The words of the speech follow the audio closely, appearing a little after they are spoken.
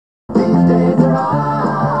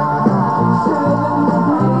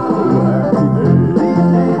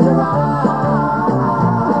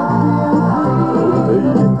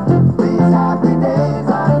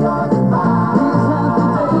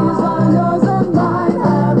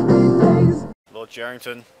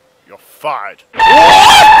Jerrington, you're fired.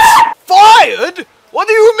 What? Fired? What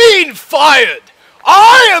do you mean, fired?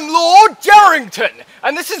 I am Lord Jerrington,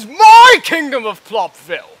 and this is my kingdom of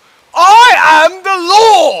Plopville. I am the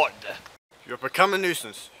Lord! You've become a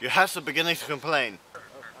nuisance. Your hats are beginning to complain.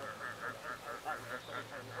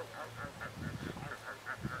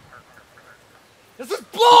 This is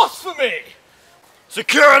blasphemy!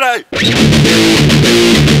 Security!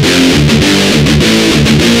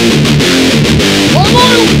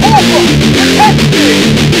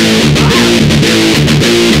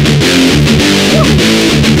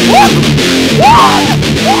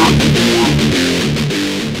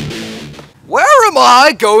 Where am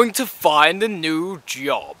I going to find a new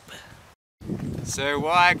job? So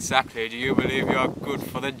why exactly do you believe you're good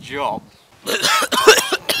for the job?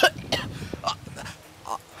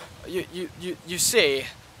 You see,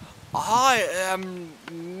 I am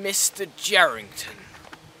Mr. Jerrington.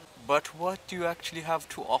 But what do you actually have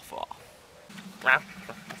to offer?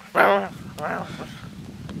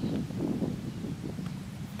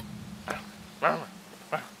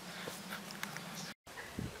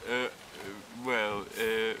 We'll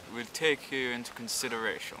take you into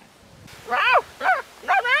consideration.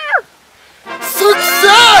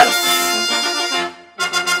 Success!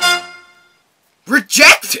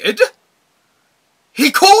 Rejected?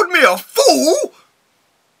 He called me a fool?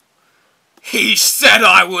 He said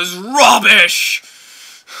I was rubbish!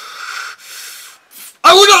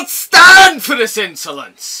 I will not stand for this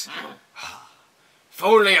insolence! If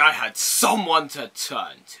only I had someone to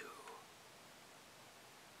turn to.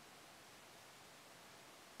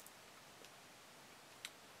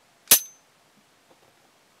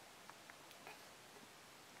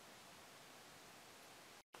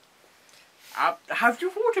 Have you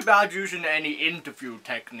thought about using any interview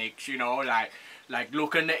techniques, you know, like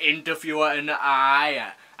looking the interviewer in the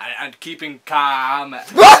eye and keeping calm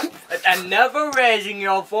and never raising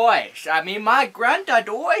your voice? I mean, my granddad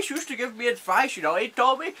always used to give me advice, you know. He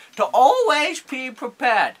told me to always be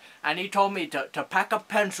prepared, and he told me to pack a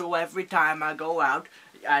pencil every time I go out.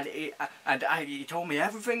 And he told me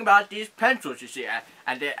everything about these pencils, you see,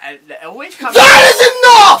 and they always come. That is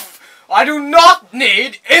enough! I do not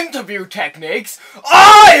need interview techniques.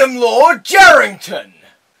 I am Lord Jerrington.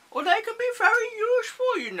 Well, they can be very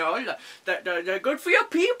useful, you know. They're good for your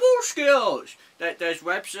people skills. There's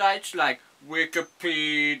websites like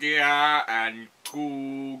Wikipedia and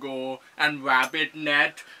Google and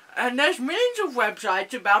RabbitNet. And there's millions of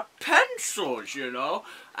websites about pencils, you know,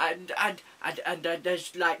 and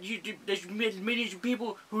there's like there's millions of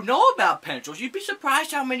people who know about pencils. You'd be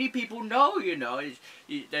surprised how many people know, you know.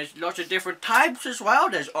 There's lots of different types as well.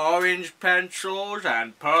 There's orange pencils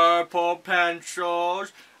and purple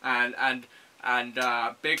pencils and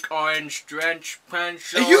big orange drench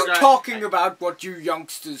pencils. Are you talking about what you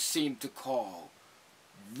youngsters seem to call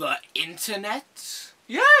the internet?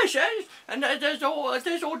 Yes, and there's all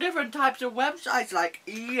different types of websites like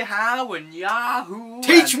eHow and Yahoo.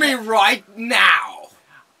 Teach me right now.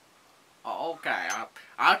 Okay,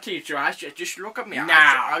 I'll teach you. Just look at me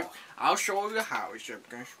now. I'll show you how.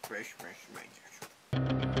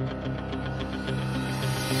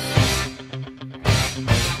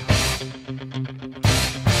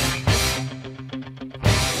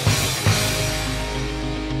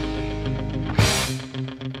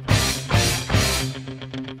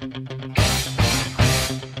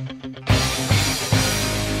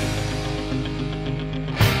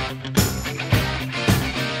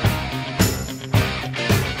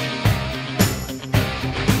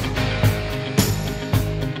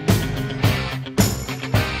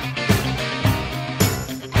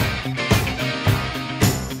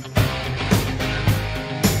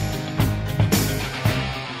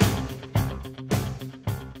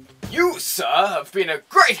 You, sir, have been a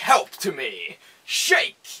great help to me.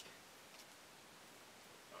 Shake!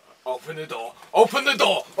 Open the door! Open the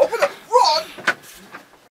door! Open the... Run!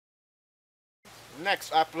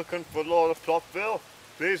 Next applicant for Lord of Plopville,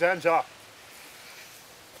 please enter.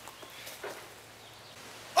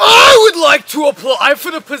 I would like to apply for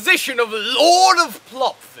the position of Lord of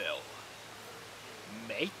Plopville.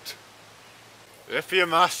 Mate? If you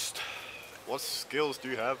must. What skills do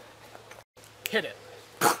you have? Hit it.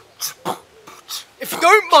 If you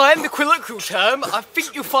don't mind the colloquial term, I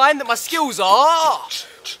think you'll find that my skills are...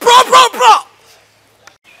 Bra!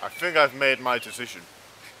 I think I've made my decision.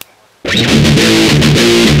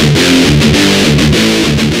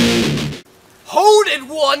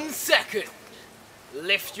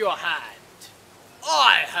 your hand.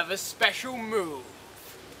 I have a special move.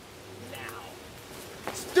 Now,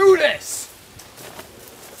 let's do this!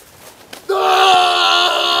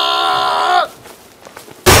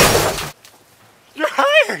 You're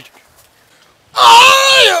hired!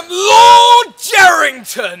 I am Lord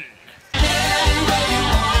Jerrington!